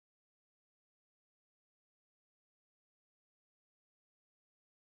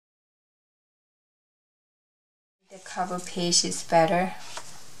The cover page is better,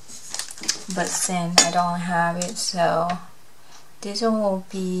 but since I don't have it, so this one will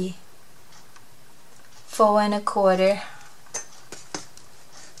be 4 1/4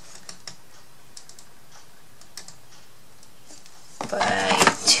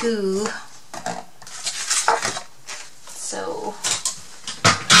 by 2. So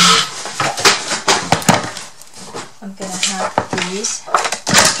I'm gonna have these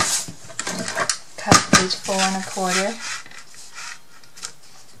cut this 4 1/4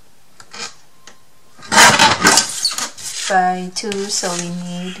 by 2, so we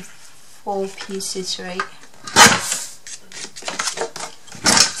need 4 pieces, right?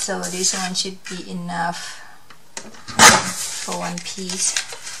 So this one should be enough for 1 piece.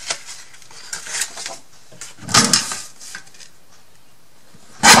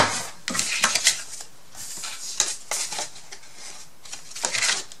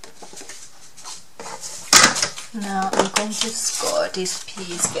 Now I'm going to score this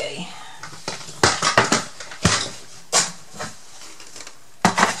piece, guys.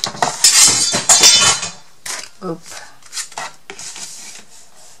 Oop.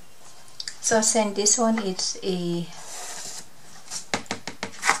 So since this one is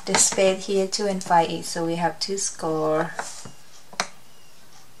the space here 2 and 5/8, so we have to score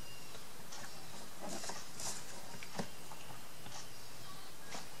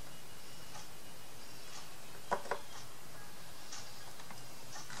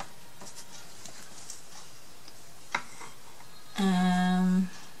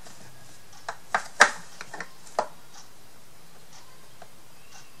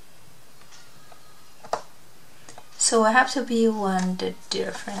so I have to be one the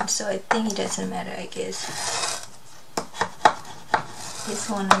difference, so I think it doesn't matter, I guess. This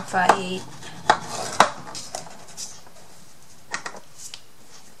one and 5/8.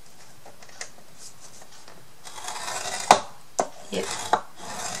 Yep.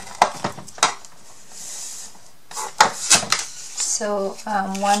 So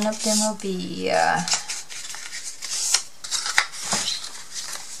one of them will be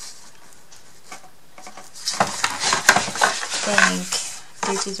I think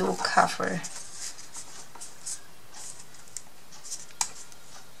this is all cover.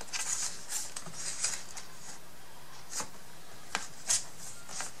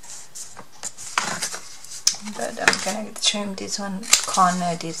 But I'm gonna trim this one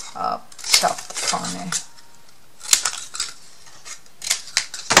corner, this up top corner.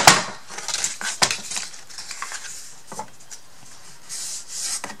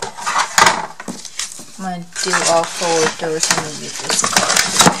 I'm gonna do all 4 of those and then use this card.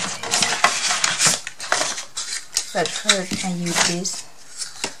 But first I use this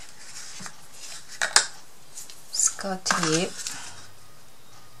Scotch tape.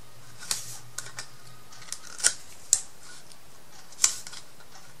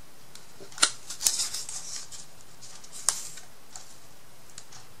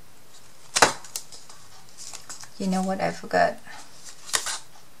 You know what, I forgot.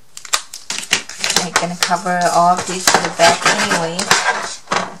 I'm gonna cover all of this to the back anyway.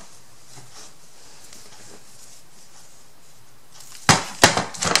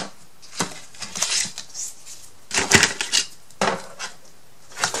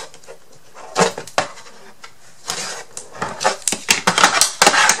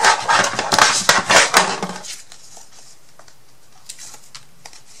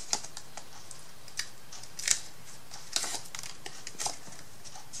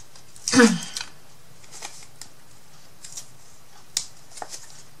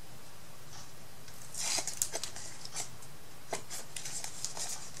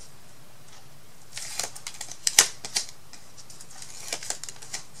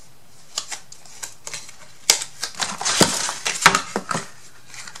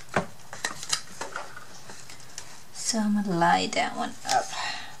 So I'm gonna lie that one up.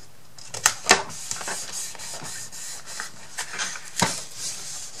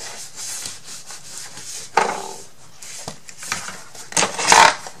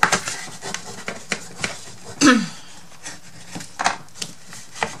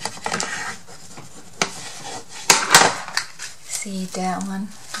 See that one?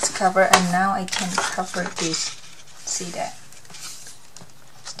 It's covered, and now I can cover this. See that?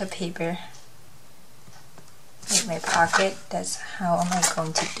 It's the paper. In my pocket. That's how am I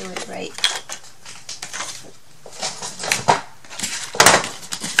going to do it, right?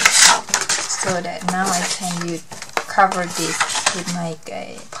 So that now I can cover this with my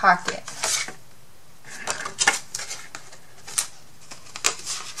pocket.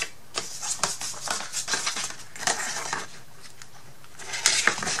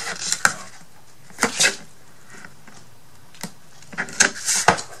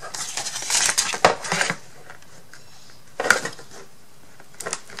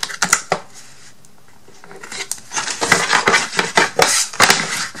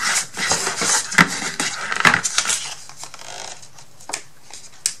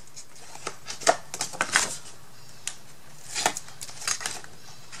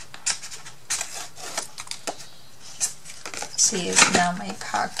 see, it's not my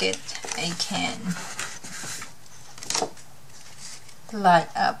pocket. I can light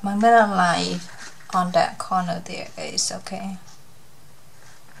up. I'm gonna light on that corner there, guys. Okay.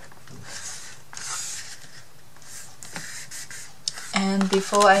 And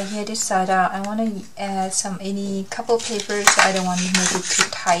before I get this side out, I want to add any couple papers. I don't want to make it too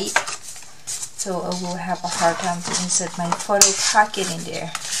tight, so I will have a hard time to insert my photo pocket in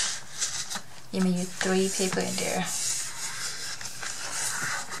there. Give me 3 paper in there.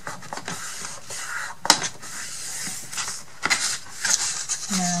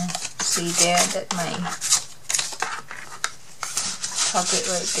 Now, see there that my pocket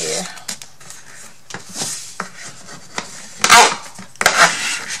right there.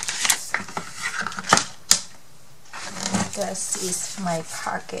 This is my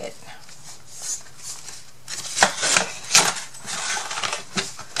pocket.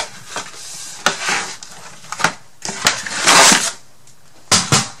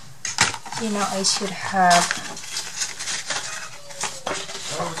 You know, I should have.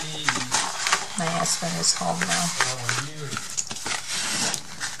 My husband is home now.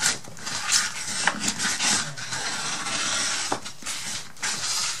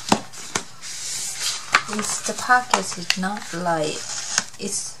 The pockets is not light.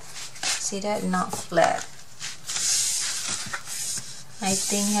 It's, see that, not flat. I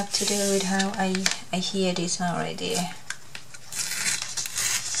think have to do with how I hear this one right there.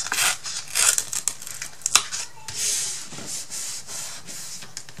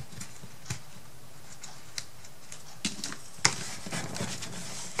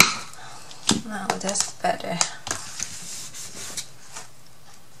 Now that's better.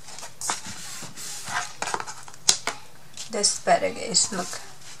 That's better, guys. Look.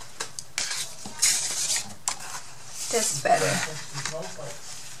 That's better.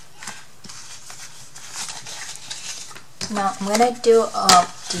 Now I'm gonna do up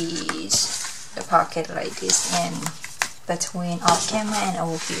the pocket like this and between off camera, and I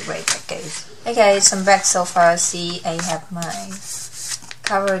will be right back, guys. Hey guys, I'm back. So far, see, I have my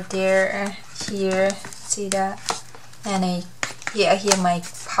cover there, here, see that, and here my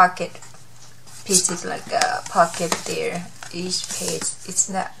pocket pieces, like a pocket there, each page. It's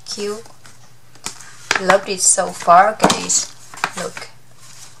not cute. Loved it so far, guys. Look.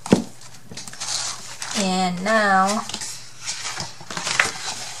 And now,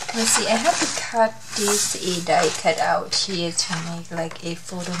 let's see, I have to cut this die cut out here to make like a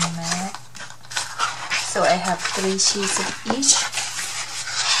photo mat. So I have 3 sheets of each.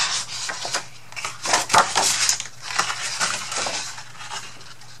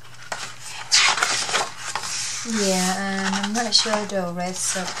 Yeah, and I'm not sure the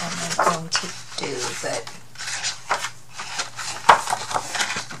rest of them I'm going to do, but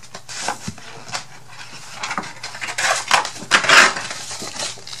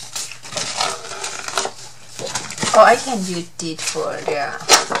oh, I can use it for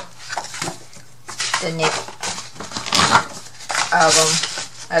the next album.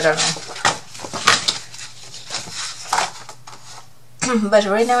 I don't know. But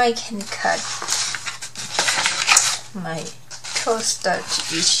right now I can cut my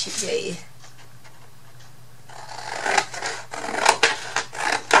cornstarch each day.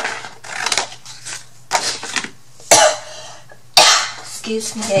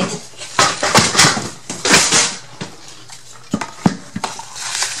 Excuse me, guys.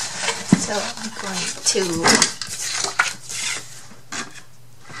 So I'm going to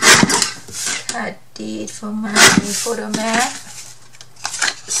cut it for my photo mat.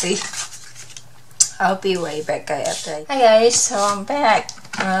 See? I'll be right back, guys, after. Hi guys, so I'm back.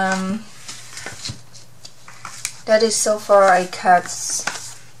 That is so far I cut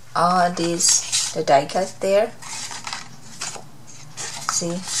all the die cut there.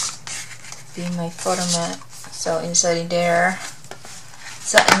 See? Be my photo mat. So insert it there.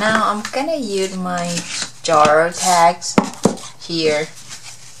 So now I'm gonna use my jar tags here.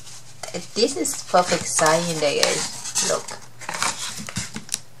 This is perfect size in there, guys. Look.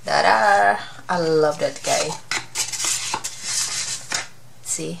 Ta-da! I love that guy.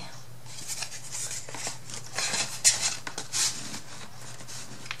 See?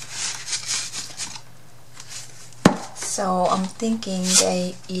 So I'm thinking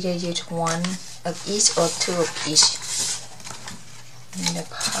they either use 1 of each or 2 of each in the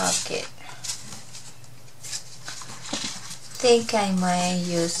pocket. I think I might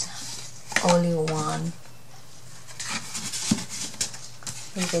use only 1.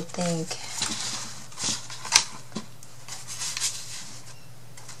 What do you think?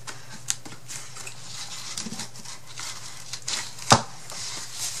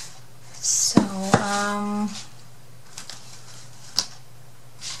 So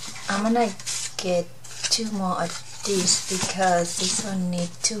wanna get 2 more of these because this one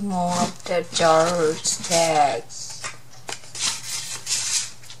needs 2 more of the jars tags.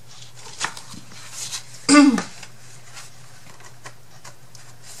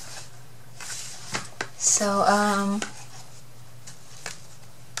 So I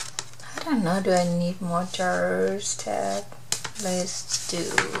don't know, do I need more jars tag? Let's do,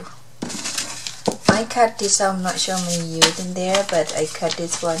 I cut this out, I'm not sure I'm going to use in there, but I cut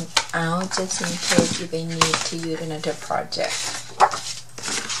this one out just in case if I need to use another project.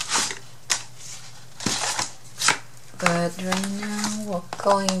 But right now we're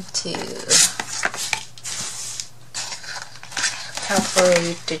going to cover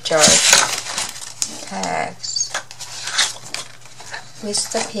the jar tags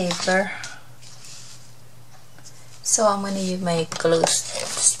with the paper. So I'm going to use my glue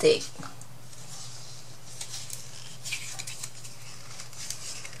stick.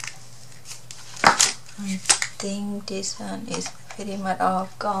 I think this one is pretty much all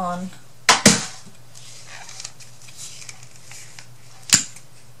gone.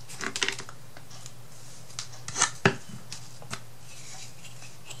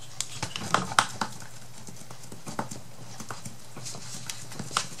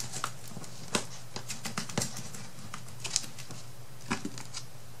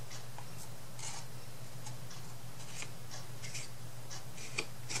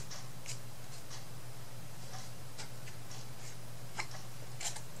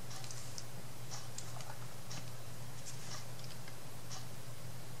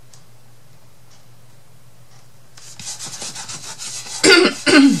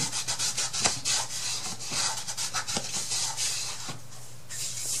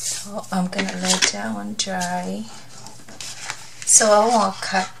 So I'm gonna let that one dry. So I want to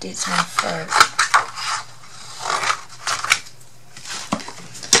cut this one first.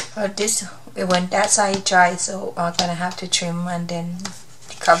 But this, when that side dry, so I'm gonna have to trim and then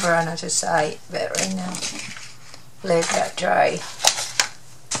cover another side. But right now, let that dry.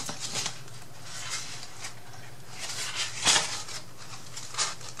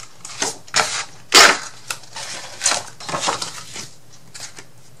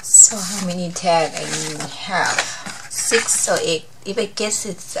 So how many tags I have? 6 or 8. If I guess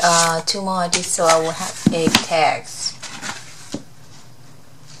it's 2 more of this, so I will have 8 tags.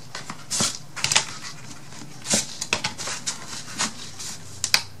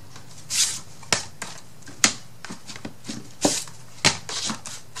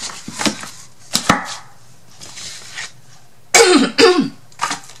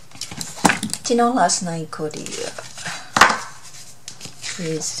 You know, last night Cody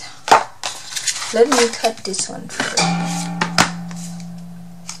is, let me cut this one first.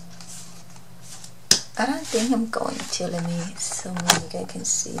 I don't think I'm going to. Let me, so maybe you guys can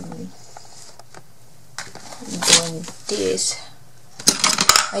see me doing this.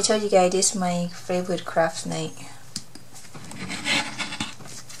 I told you guys this is my favorite craft night.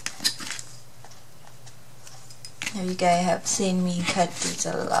 Now you guys have seen me cut this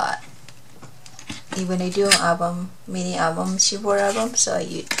a lot. Even I do an album, mini album, chipboard album, so I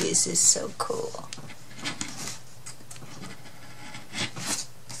use this. Is so cool.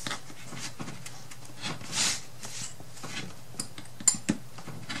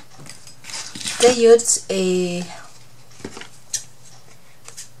 They use a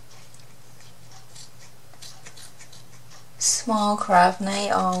small craft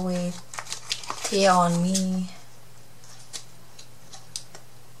knife always tear on me.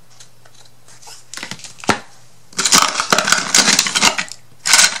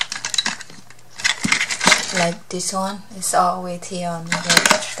 Like this one, it's always here on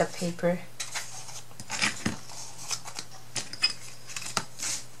the paper.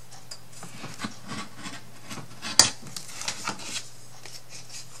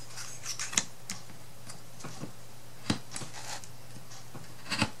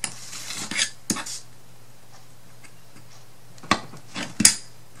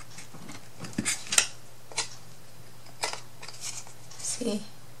 See,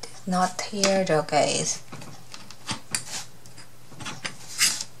 it's not here though, guys.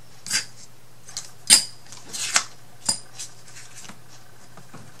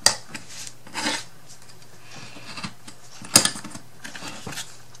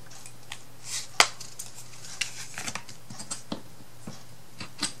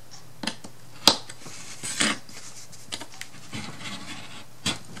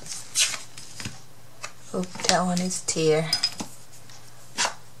 Oop, that one is tear.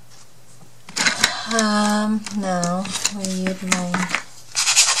 No, I use my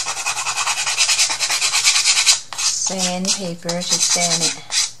sandpaper to sand it.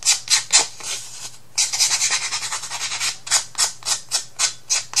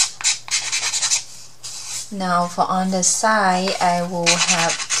 Now for on the side, I will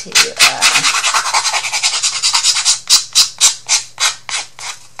have to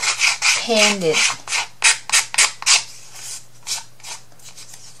paint it.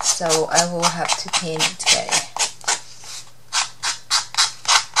 So I will have to paint it together.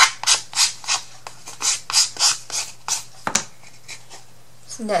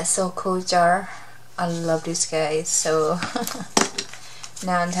 That's so cool jar. I love this guy. So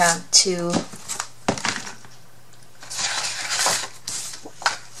now I have to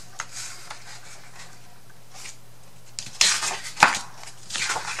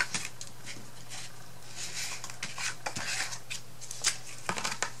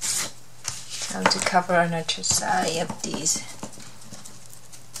cover another side of these.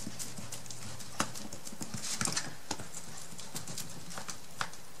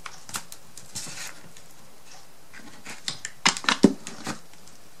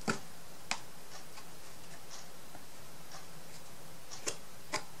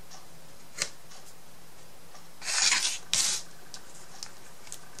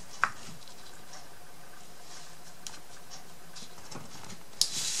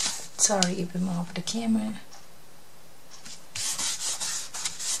 Sorry, even off the camera.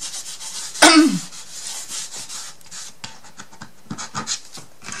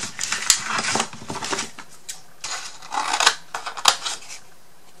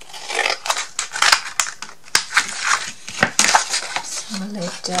 So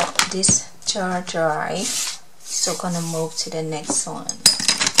let this jar dry. So gonna move to the next one.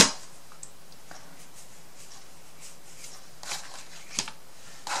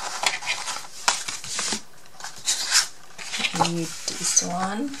 This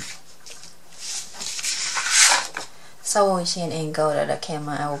one. So we change angle of the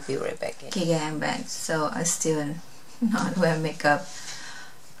camera. I will be right back. Okay guys, I'm back. So I still not wear makeup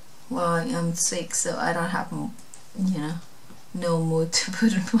while I'm sick, so I don't have, you know, no mood to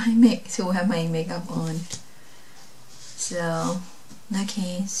put to wear my makeup on. So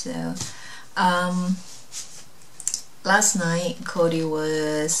okay, so last night Cody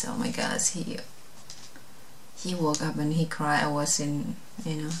was, oh my gosh, he woke up and he cried. I was in,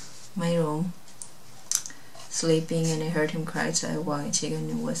 you know, my room sleeping, and I heard him cry, so I walked checking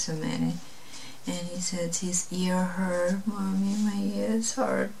it was the matter. And he said his ear hurt. Mommy, my ears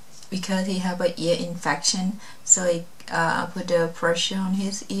hurt, because he have an ear infection. So I put the pressure on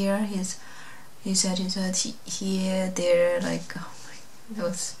his ear. He said here, there, like, oh my, that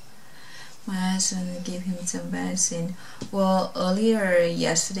was my husband gave him some medicine. Well, earlier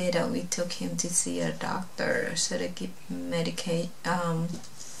yesterday that we took him to see a doctor, so they give medicate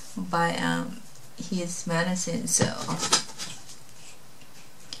by his medicine. So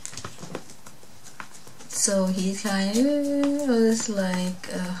he kind of was like,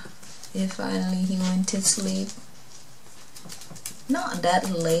 finally he went to sleep. Not that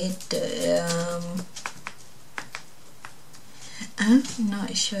late. I'm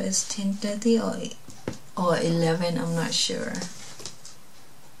not sure, it's 10:30 or 11, I'm not sure.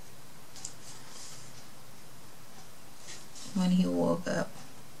 When he woke up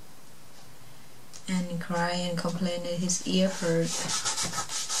and cried and complained that his ear hurt.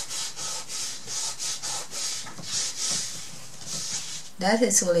 That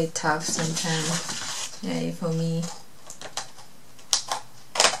is really tough sometimes, yeah, for me.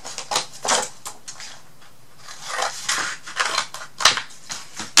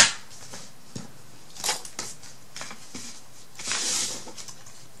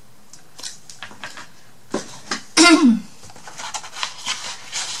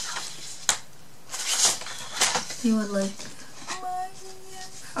 He was like, my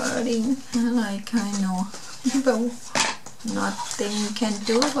ear's hurting. I'm like, I know, but nothing you can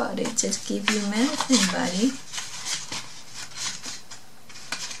do about it. Just give you medicine, buddy.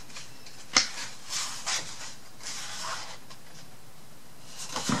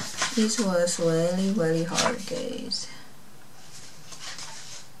 This was really, really hard, guys.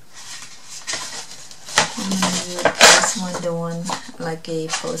 I'm gonna use this one, the one like a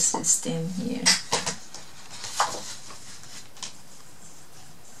post system here.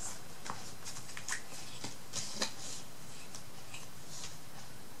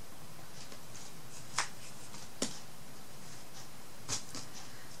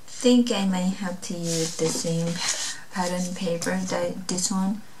 I think I might have to use the same pattern paper that this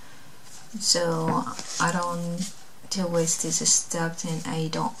one, so I don't to waste this stuff, and I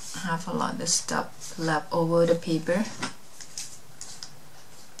don't have a lot of stuff left over the paper.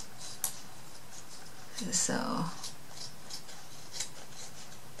 So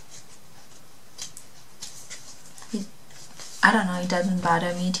I don't know, it doesn't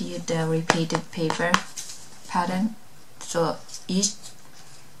bother me to use the repeated paper. pattern, so each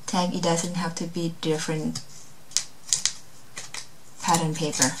tag, it doesn't have to be different pattern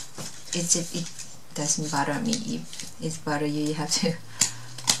paper. It doesn't bother me. If it bothers you, you have to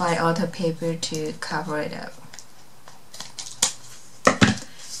buy other paper to cover it up.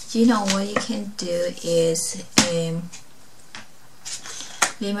 You know what you can do is,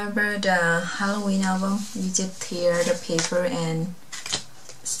 remember the Halloween album? You just tear the paper and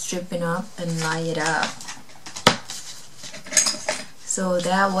strip it up and line it up. So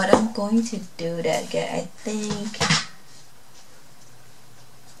that's what I'm going to do. That I think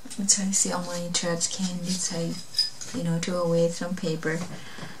I'm trying to see on my trash can. This I, threw away some paper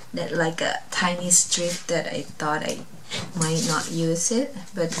that like a tiny strip that I thought I might not use it,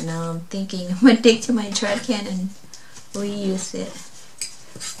 but now I'm thinking I'm gonna take to my trash can and reuse it.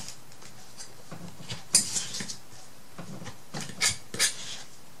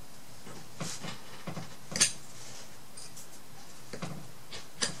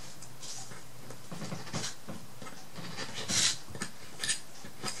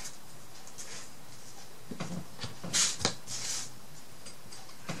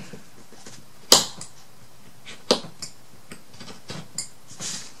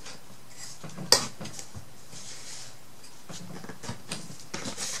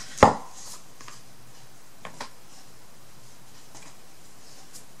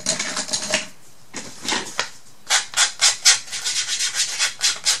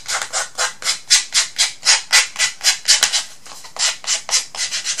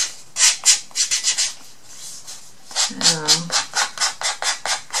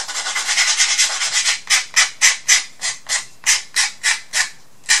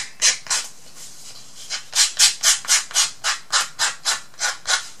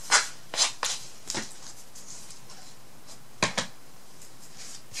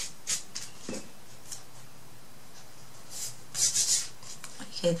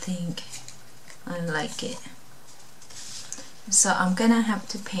 I think I like it. So I'm gonna have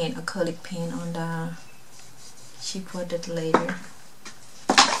to paint acrylic paint on the chipboard later.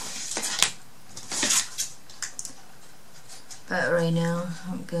 But right now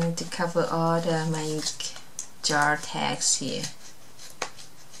I'm going to cover all the my jar tags here.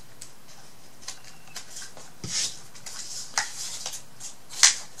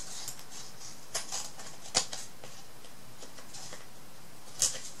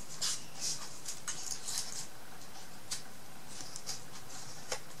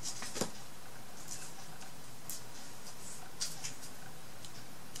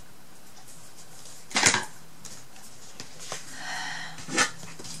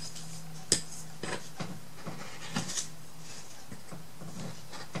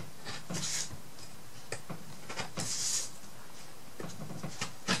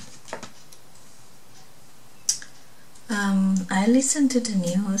 I listened to the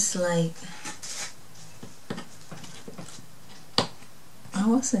news, like I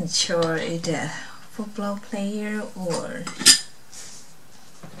wasn't sure if a football player or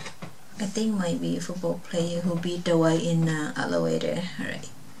I think might be a football player who beat the guy in the elevator. Alright.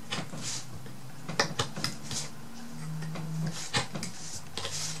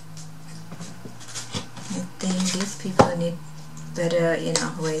 I think these people need better,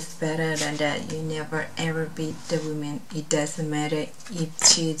 ways better than that. You never ever beat the woman. It doesn't matter if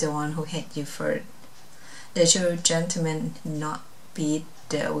she's the one who hit you first. The true gentleman not beat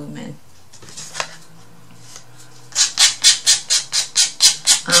the woman.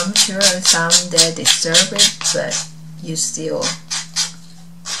 I'm sure some they deserve it, but you still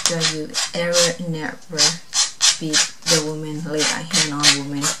don't you ever never beat the woman, lay a hand on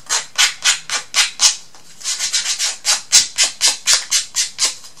woman.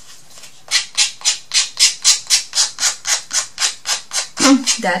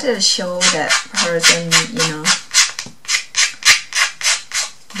 That will show that person,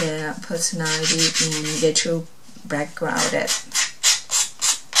 their personality and their true background, that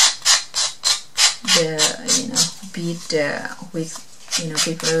beat the weak,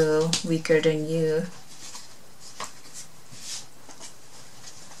 people weaker than you.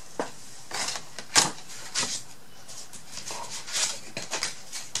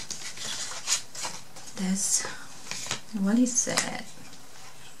 That's what he said.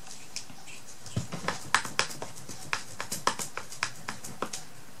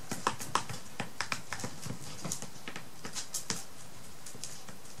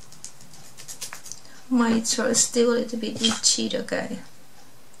 My throat is still a little bit itchy, okay.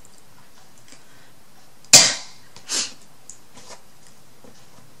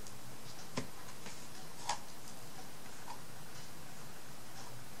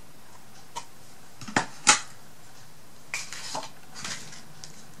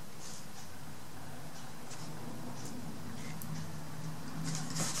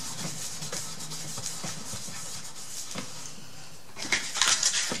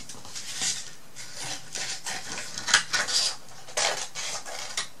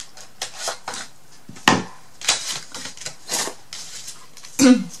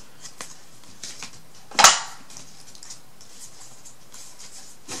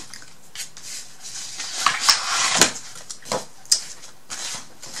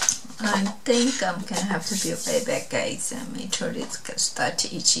 I think I'm gonna have to be right back, guys, and make sure this gets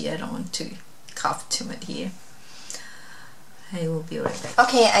started itchy. I don't want to cough too much here. I will be right back.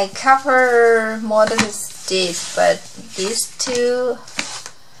 Okay, I cover more than this, but these two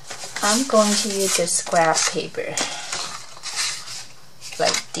I'm going to use a scrap paper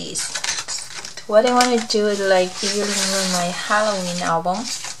like this. What I want to do is like if you remember my Halloween album,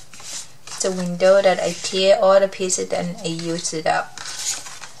 it's a window that I tear all the pieces and I use it up.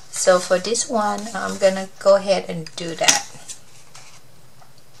 So for this one, I'm gonna go ahead and do that.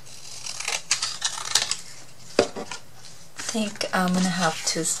 I think I'm gonna have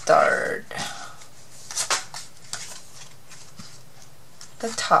to start the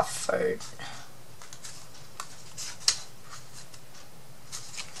top first.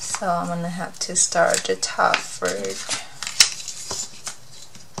 So I'm gonna have to start the top first.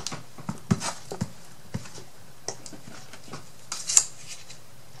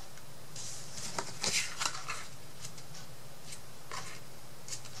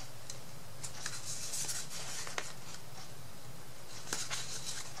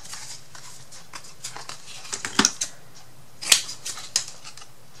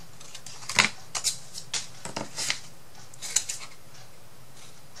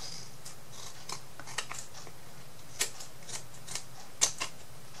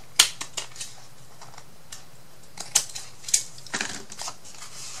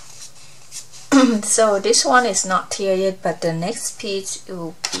 So this one is not teared yet, but the next piece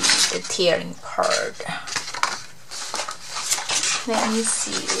will be the tearing part. Let me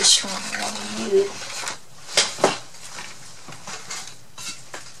see which one I use.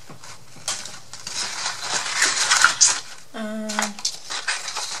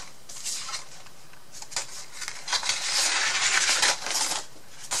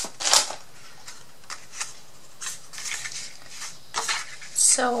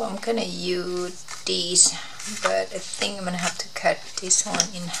 So I'm gonna use these, but I think I'm gonna have to cut this one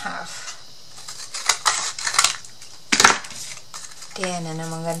in half. Then and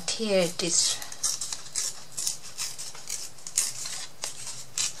I'm gonna tear this.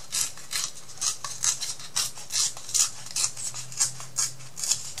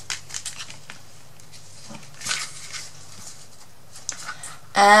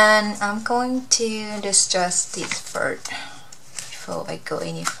 And I'm going to distress this first before I go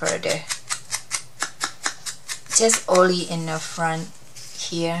any further. Just only in the front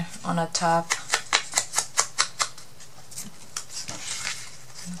here on the top.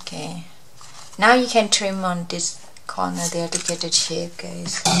 Okay, now you can trim on this corner there to get the shape,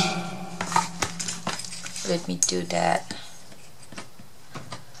 guys. Let me do that.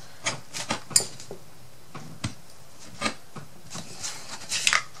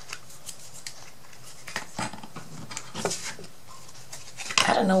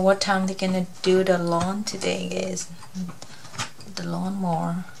 I don't know what time they're gonna do the lawn today, guys. The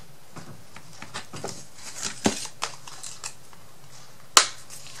lawnmower.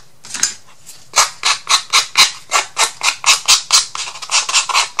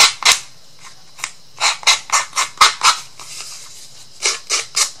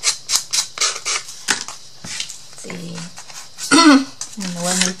 See,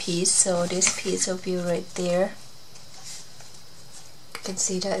 one piece. So this piece will be right there. You can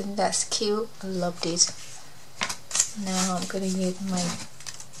see that, that's cute. I love this. Now I'm gonna use my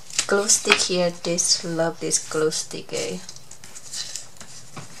glue stick here. Love this glue stick, eh?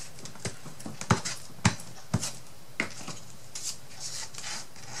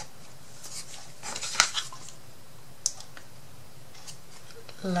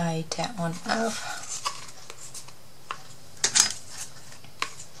 Light that one up.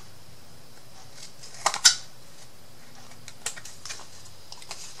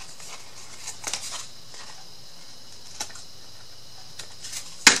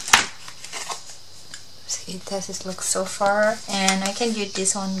 See, this is look so far, and I can use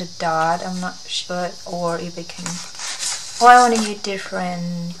this on the dot. I'm not sure, or if I can. Oh, I want to use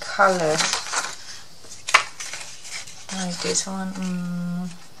different color. Like this one.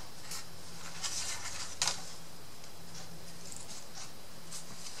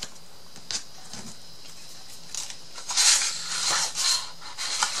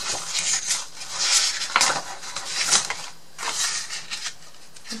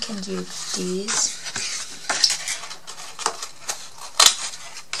 I can use these.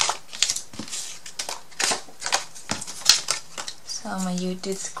 So I'm gonna use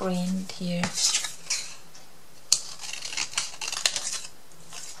this green here.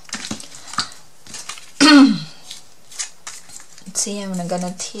 See, I'm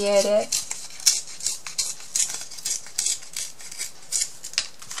gonna tear it.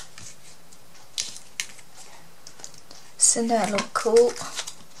 Doesn't that look cool?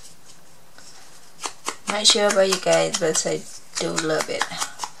 Not sure about you guys, but I do love it.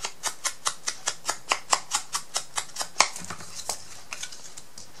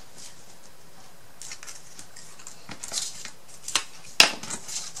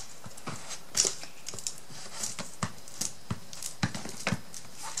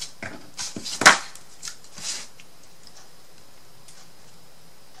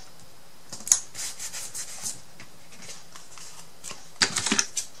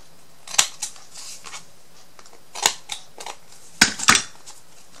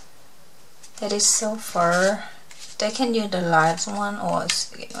 That is so far. I can use the last one, or I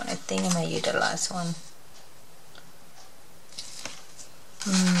think I might use the last one.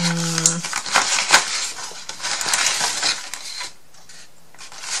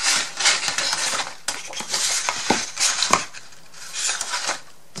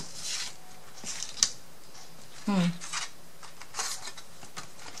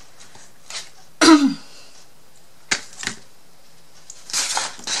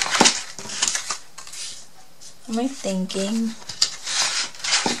 Am I thinking?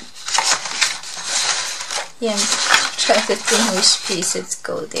 Yeah, I'm trying to think which pieces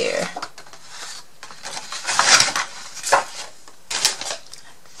go there.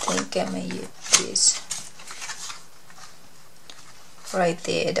 I think I may use this right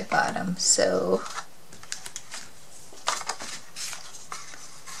there at the bottom. So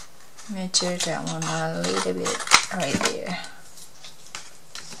measure that one a little bit right there.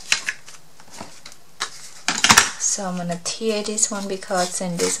 So I'm gonna tear this one because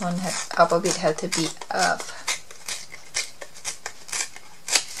then this one upper bit have to be up.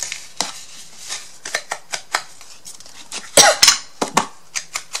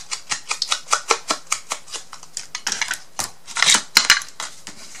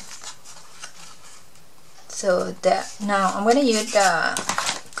 So that now I'm gonna use the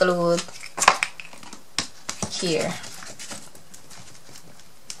glue here.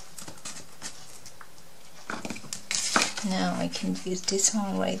 Now I can use this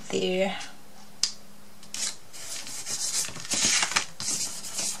one right there.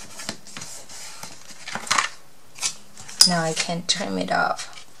 Now I can trim it off.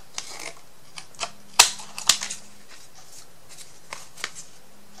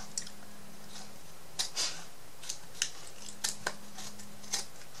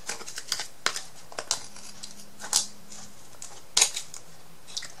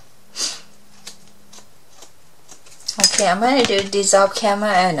 Okay, I'm gonna do this off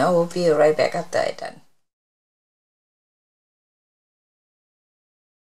camera and I will be right back after I done.